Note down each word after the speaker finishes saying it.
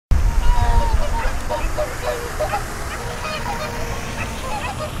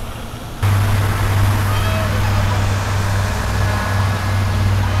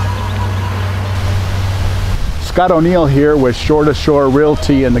Scott O'Neill here with Shore to Shore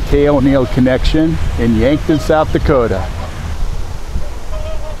Realty and the Kaye O'Neill Connection in Yankton, South Dakota.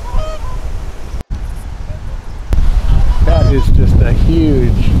 That is just a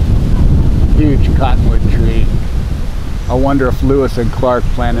huge cottonwood tree. I wonder if Lewis and Clark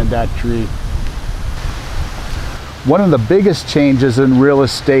planted that tree. One of the biggest changes in real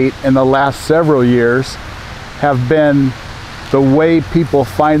estate in the last several years have been the way people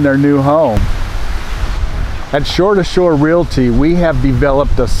find their new home. At Shore to Shore Realty, we have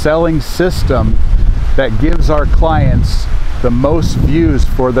developed a selling system that gives our clients the most views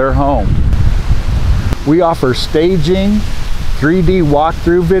for their home. We offer staging, 3D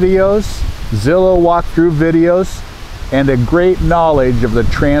walkthrough videos, Zillow walkthrough videos, and a great knowledge of the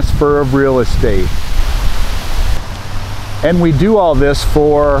transfer of real estate. And we do all this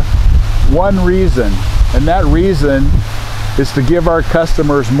for one reason, and that reason is to give our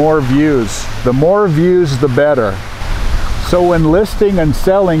customers more views. The more views, the better. So when listing and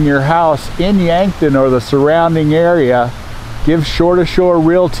selling your house in Yankton or the surrounding area, give Shore to Shore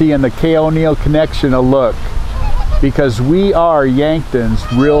Realty and the Kaye O'Neill Connection a look, because we are Yankton's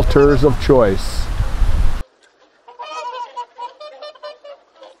realtors of choice.